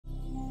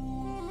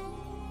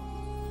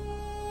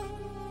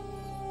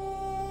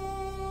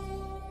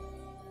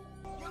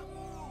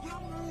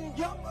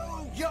your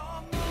move, your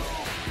move.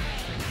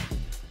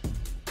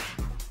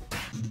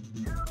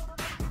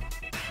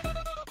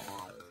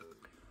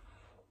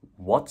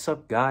 What's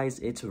up guys,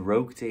 it's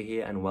Qliphort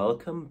here and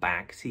welcome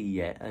back to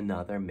yet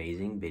another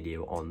amazing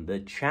video on the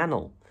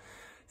channel.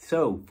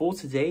 So for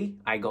today,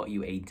 I got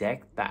you a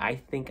deck that I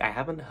think I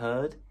haven't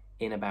heard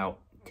in about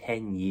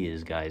 10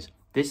 years, guys.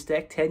 This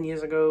deck 10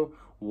 years ago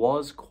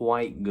was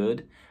quite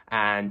good,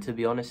 and to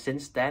be honest,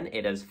 since then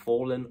it has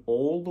fallen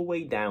all the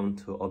way down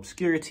to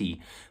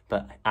obscurity.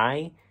 But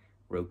I,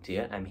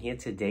 Qliphort, am here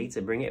today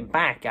to bring it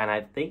back, and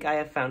I think I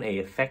have found an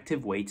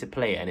effective way to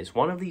play it. And it's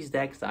one of these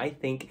decks that I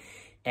think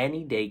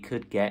any day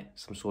could get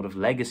some sort of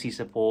legacy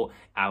support.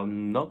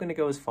 I'm not going to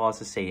go as far as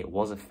to say it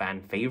was a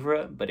fan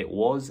favorite, but it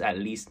was at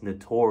least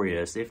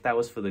notorious. If that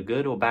was for the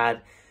good or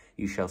bad,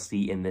 you shall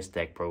see in this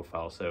deck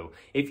profile. So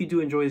if you do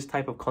enjoy this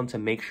type of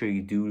content, make sure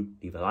you do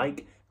leave a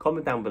like,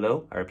 comment down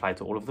below, I reply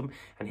to all of them,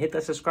 and hit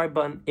that subscribe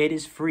button. It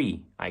is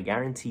free, I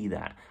guarantee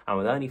that. And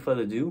without any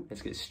further ado,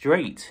 let's get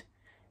straight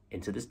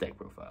into this deck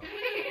profile.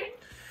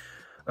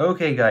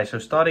 Okay guys, so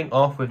starting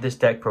off with this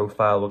deck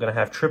profile, we're going to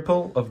have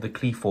triple of the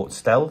Qliphort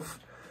Stealth.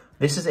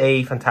 This is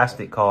a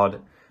fantastic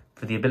card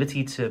for the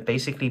ability to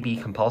basically be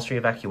compulsory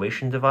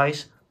evacuation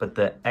device, but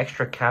the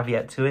extra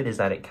caveat to it is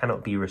that it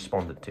cannot be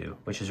responded to,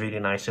 which is really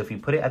nice. So if you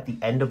put it at the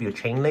end of your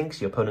chain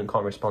links, your opponent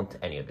can't respond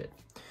to any of it.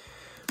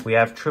 We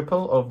have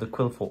triple of the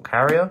Qliphort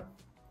Carrier.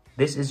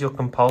 This is your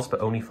compulse, but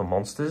only for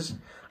monsters.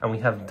 And we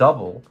have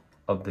double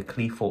of the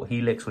Qliphort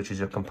Helix, which is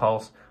your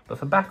compulse, but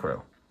for back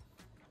row.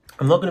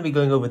 I'm not going to be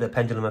going over the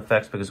pendulum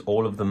effects because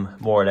all of them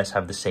more or less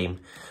have the same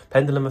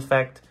pendulum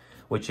effect,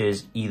 which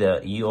is either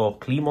your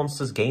Qli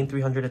monsters gain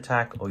 300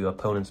 attack or your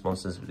opponent's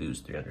monsters lose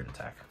 300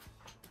 attack.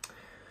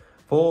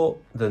 For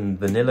the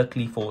vanilla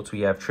Qliphort,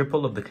 we have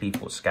triple of the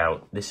Qliphort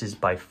Scout. This is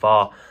by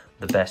far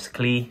the best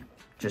Qli,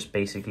 just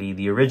basically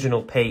the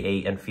original pay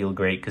 8 and feel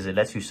great because it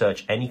lets you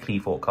search any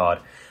Qliphort card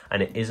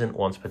and it isn't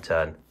once per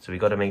turn. So we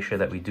got to make sure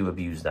that we do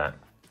abuse that.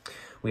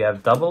 We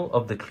have double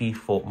of the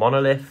Qliphort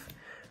Monolith.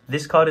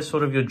 This card is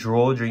sort of your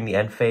draw during the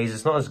end phase.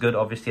 It's not as good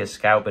obviously as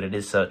Scout, but it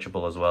is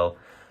searchable as well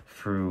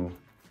through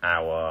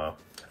our,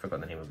 I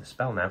forgot the name of the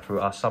spell now, through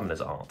our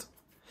Summoner's Art.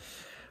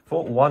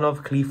 For one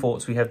of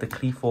Qliphorts, we have the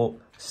Qliphort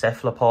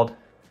Cephalopod,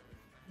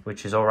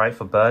 which is alright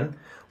for burn.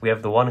 We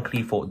have the one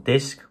Qliphort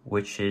Disc,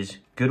 which is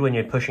good when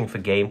you're pushing for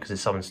game because it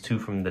summons 2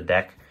 from the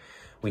deck.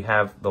 We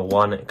have the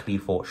one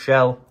Qliphort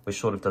Shell, which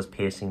sort of does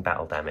piercing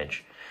battle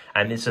damage.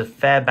 And it's a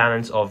fair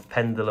balance of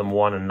Pendulum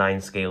 1 and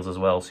 9 scales as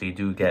well, so you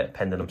do get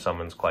Pendulum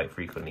summons quite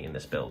frequently in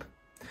this build.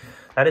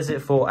 That is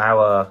it for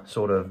our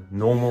sort of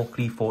normal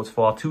Qliphorts.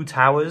 For our 2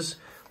 towers,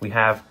 we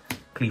have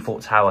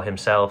Qliphort Tower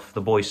himself.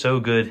 The boy's so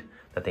good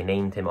that they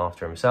named him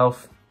after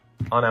himself.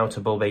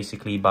 Unoutable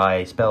basically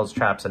by spells,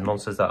 traps, and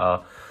monsters that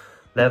are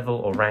level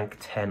or rank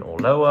 10 or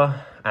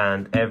lower.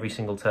 And every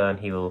single turn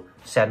he will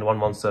send one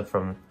monster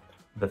from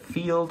the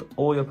field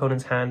or your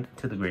opponent's hand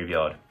to the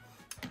graveyard.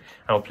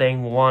 And we're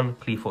playing one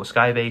Qliphort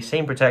Skybase,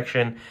 same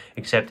protection,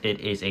 except it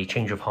is a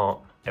change of heart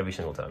every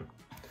single turn.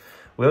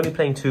 We're only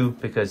playing 2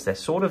 because they're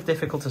sort of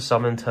difficult to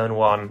summon turn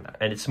 1,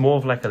 and it's more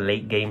of like a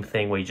late game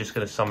thing where you're just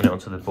going to summon it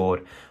onto the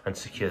board and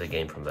secure the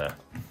game from there.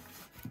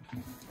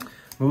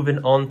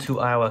 Moving on to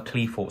our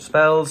Qliphort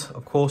spells,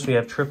 of course we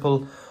have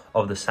triple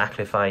of the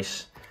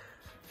Sacrifice.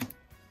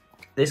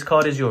 This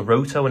card is your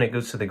rotor when it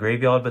goes to the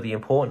graveyard, but the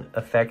important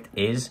effect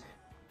is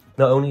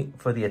not only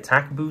for the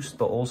attack boost,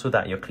 but also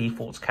that your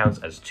Qliphorts counts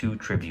as 2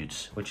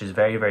 tributes, which is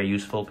very, very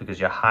useful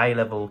because your high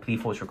level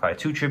Qliphorts require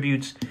 2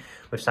 tributes.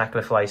 With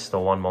Sacrifice, the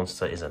 1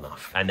 monster is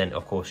enough. And then,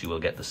 of course, you will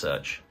get the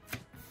Search.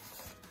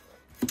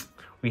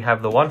 We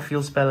have the one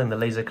field spell in the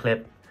Laser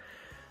Clip.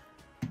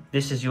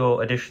 This is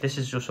your addition. This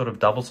is your sort of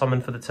double summon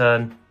for the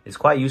turn. It's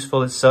quite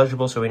useful. It's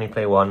searchable, so we only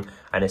play 1.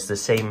 And it's the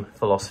same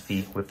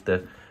philosophy with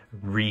the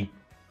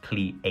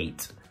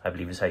Qliphort, I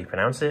believe is how you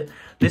pronounce it.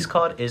 This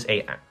card is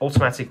a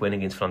automatic win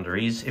against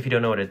Flunderies. If you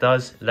don't know what it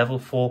does, level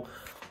 4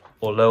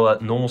 or lower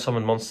normal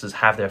summon monsters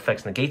have their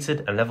effects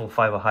negated, and level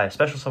 5 or higher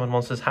special summon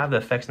monsters have their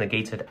effects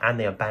negated and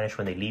they are banished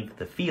when they leave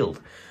the field,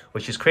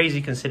 which is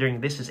crazy considering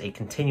this is a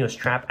continuous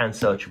trap and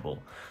searchable.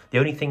 The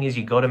only thing is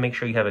you got to make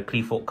sure you have a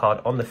Qliphort card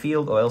on the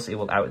field or else it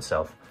will out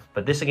itself.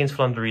 But this against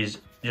Flunderies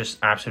just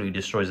absolutely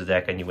destroys the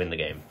deck and you win the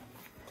game.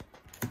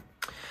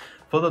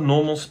 For the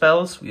normal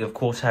spells, we of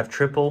course have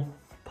triple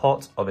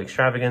pot of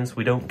Extravagance.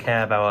 We don't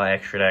care about our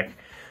extra deck,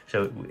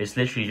 so it's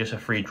literally just a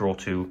free draw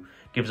 2,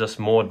 gives us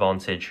more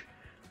advantage.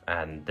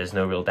 And there's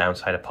no real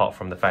downside apart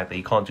from the fact that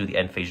you can't do the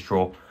end phase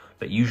draw,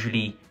 but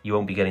usually you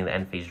won't be getting the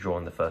end phase draw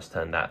on the first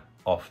turn that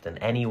often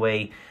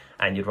anyway,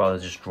 and you'd rather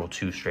just draw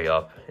 2 straight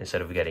up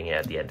instead of getting it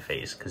at the end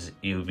phase because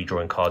you'll be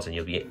drawing cards and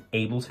you'll be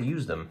able to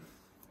use them.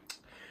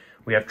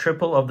 We have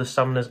triple of the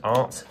Summoner's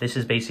Art. This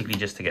is basically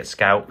just to get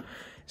Scout.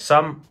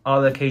 Some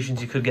other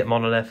occasions you could get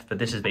Monolith, but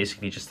this is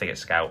basically just to get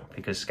Scout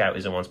because Scout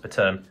isn't once per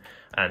turn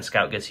and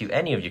Scout gets you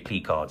any of your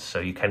Qli cards, so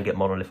you can get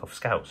Monolith off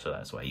Scout, so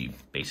that's why you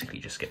basically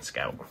just get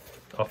Scout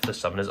off the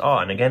Summoner's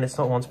Art, and again, it's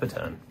not once per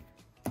turn.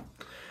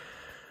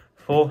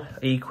 For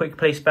a quick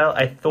play spell,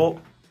 I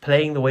thought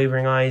playing the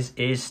Wavering Eyes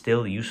is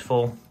still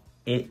useful.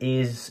 It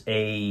is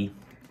a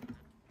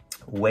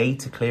way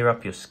to clear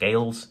up your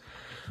scales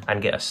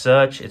and get a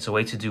search. It's a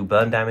way to do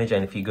burn damage,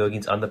 and if you go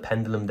against under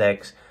Pendulum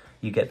decks,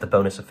 you get the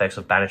bonus effects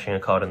of banishing a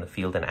card in the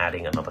field and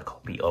adding another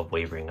copy of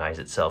Wavering Eyes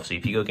itself. So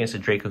if you go against the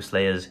Draco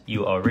Slayers,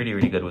 you are really,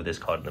 really good with this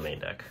card in the main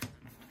deck.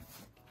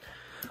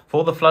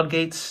 For the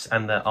Floodgates,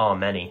 and there are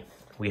many,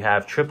 we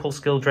have triple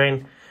Skill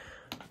Drain.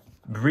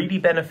 Really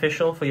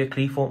beneficial for your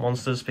Qliphort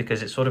monsters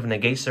because it sort of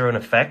negates their own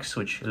effects,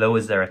 which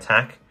lowers their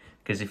attack.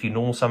 Because if you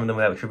normal summon them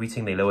without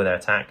attributing, they lower their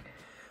attack.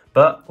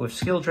 But with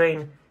Skill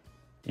Drain,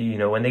 you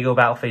know, when they go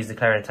battle phase,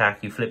 declare an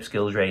attack, you flip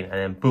Skill Drain, and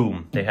then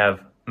boom, they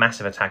have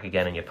massive attack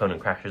again, and your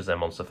opponent crashes their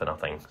monster for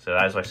nothing. So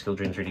that is why Skill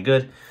Drain is really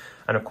good.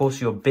 And of course,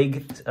 your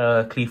big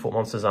Qliphort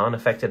monsters aren't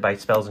affected by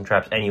spells and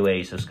traps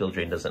anyway, so Skill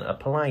Drain doesn't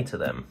apply to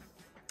them.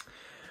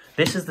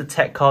 This is the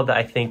tech card that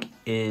I think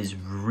is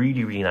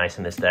really, really nice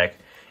in this deck.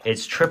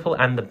 It's triple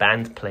and the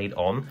band played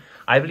on.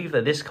 I believe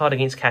that this card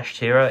against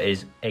Kashtira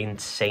is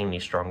insanely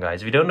strong,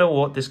 guys. If you don't know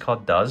what this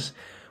card does,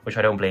 which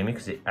I don't blame you,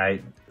 because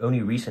I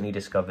only recently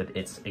discovered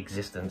its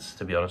existence,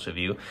 to be honest with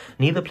you.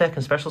 Neither player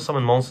can special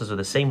summon monsters with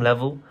the same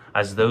level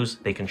as those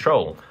they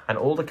control. And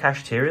all the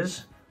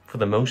Kashtiras, for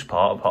the most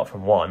part, apart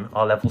from one,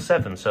 are level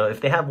 7. So if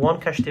they have one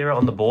Kashtira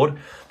on the board,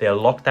 they are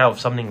locked out of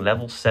summoning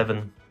level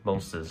 7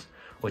 monsters,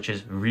 which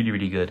is really,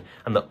 really good.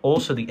 And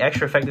also the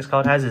extra effect this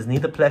card has is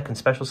neither player can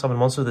special summon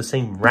monsters with the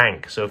same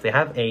rank. So if they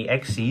have a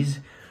Xyz,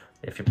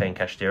 if you're playing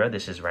Kashtira,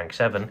 this is rank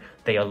 7,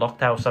 they are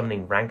locked out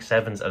summoning rank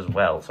 7s as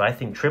well. So I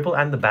think triple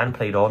and the band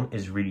played on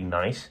is really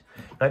nice.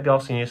 You might be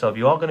asking yourself,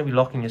 you are going to be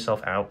locking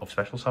yourself out of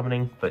special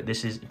summoning, but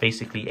this is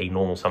basically a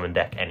normal summon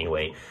deck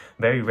anyway.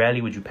 Very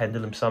rarely would you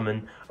pendulum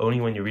summon, only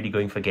when you're really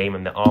going for game,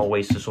 and there are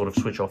ways to sort of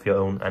switch off your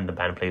own and the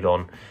band played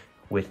on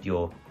with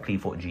your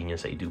Qliphort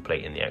Genius that you do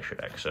play in the extra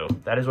deck. So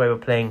that is why we're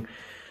playing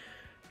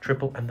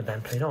triple and the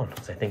band played on,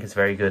 because I think it's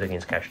very good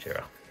against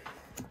Kashtira.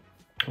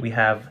 We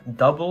have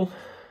double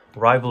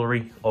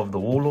Rivalry of the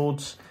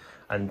Warlords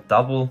and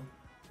double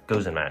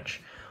Gozen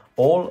Match.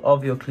 All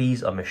of your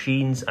Qlis are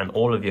machines and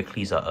all of your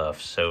Qlis are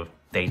earths, so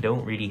they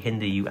don't really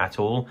hinder you at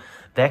all.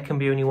 There can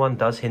be only one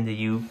does hinder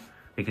you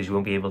because you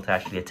won't be able to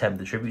actually attempt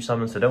the tribute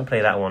summon, so don't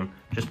play that one.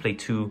 Just play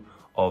 2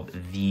 of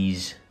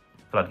these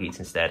Floodgates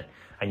instead,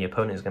 and your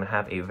opponent is going to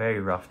have a very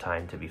rough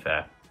time, to be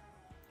fair.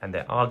 And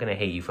they are going to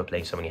hate you for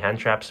playing so many hand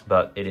traps,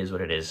 but it is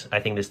what it is.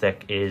 I think this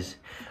deck is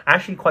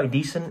actually quite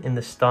decent in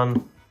the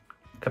stun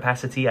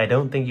capacity. I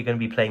don't think you're going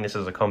to be playing this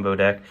as a combo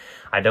deck.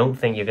 I don't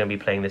think you're going to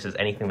be playing this as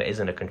anything that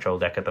isn't a control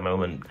deck at the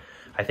moment.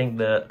 I think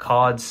the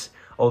cards,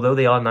 although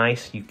they are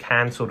nice, you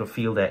can sort of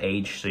feel their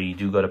age, so you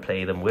do got to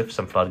play them with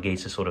some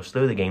Floodgates to sort of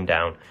slow the game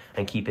down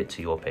and keep it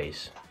to your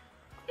pace.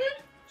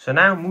 So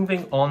now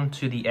moving on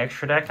to the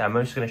extra deck, I'm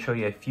just going to show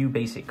you a few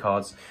basic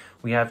cards.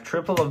 We have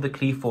triple of the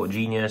Qliphort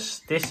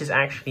Genius. This is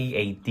actually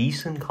a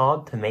decent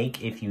card to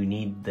make if you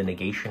need the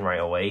negation right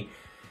away.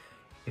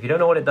 If you don't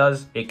know what it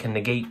does, it can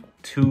negate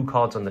 2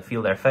 cards on the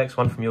field, their effects,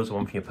 one from yours and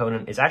one from your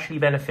opponent. It's actually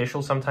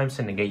beneficial sometimes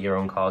to negate your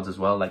own cards as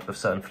well, like with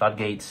certain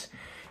Floodgates.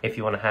 If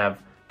you want to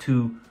have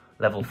 2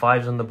 level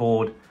 5s on the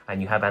board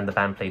and you have and the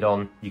band played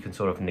on, you can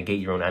sort of negate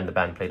your own and the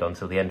band played on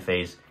till the end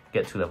phase,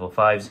 get 2 level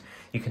 5s.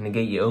 You can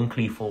negate your own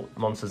Qliphort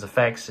monsters'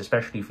 effects,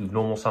 especially if you've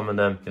normal summoned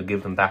them. You'll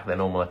give them back their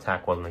normal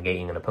attack while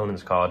negating an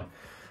opponent's card.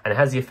 And it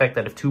has the effect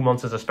that if 2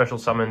 monsters are special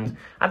summoned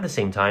at the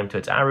same time to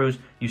its arrows,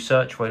 you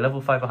search for a level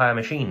 5 or higher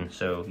machine,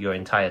 so your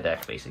entire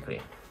deck basically.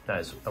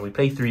 And we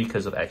play 3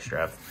 because of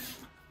extra.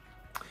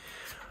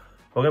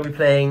 We're going to be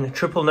playing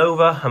triple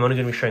Nova. I'm only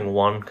going to be showing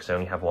 1 because I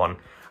only have 1. And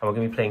we're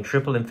going to be playing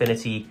triple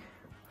Infinity.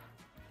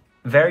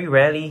 Very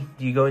rarely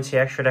do you go into the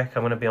extra deck,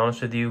 I'm going to be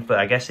honest with you, but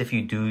I guess if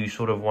you do, you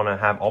sort of want to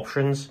have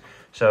options.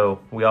 So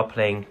we are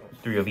playing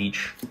 3 of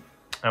each,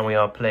 and we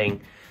are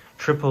playing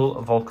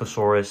triple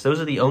Volcasaurus.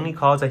 Those are the only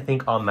cards I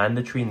think are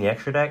mandatory in the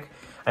extra deck.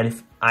 And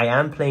if I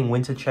am playing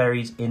Winter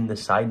Cherries in the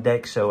side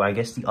deck, so I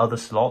guess the other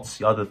slots,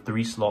 the other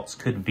 3 slots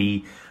could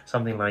be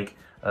something like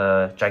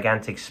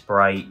Gigantic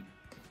Sprite.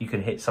 You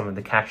can hit some of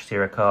the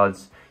Kashtira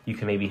cards. You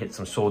can maybe hit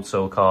some Sword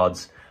Soul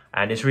cards.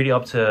 And it's really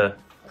up to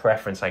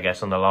preference, I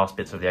guess, on the last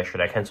bits of the extra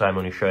deck. Hence why I'm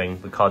only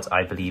showing the cards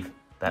I believe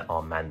that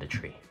are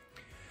mandatory.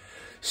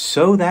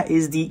 So that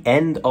is the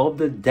end of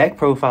the deck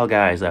profile,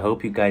 guys. I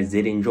hope you guys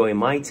did enjoy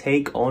my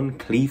take on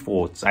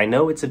Qliphort. I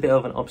know it's a bit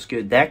of an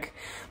obscure deck,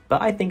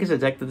 but I think it's a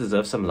deck that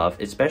deserves some love,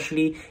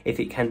 especially if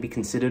it can be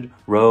considered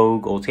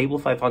rogue or table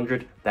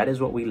 500. That is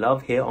what we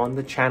love here on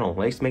the channel.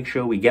 Let's make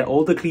sure we get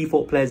all the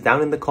Qliphort players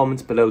down in the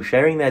comments below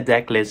sharing their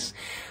deck lists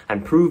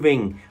and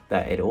proving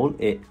that it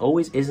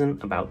always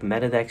isn't about the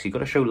meta decks. You've got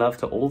to show love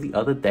to all the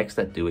other decks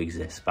that do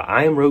exist. But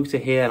I am Rogue to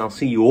here, and I'll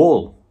see you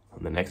all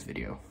on the next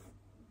video.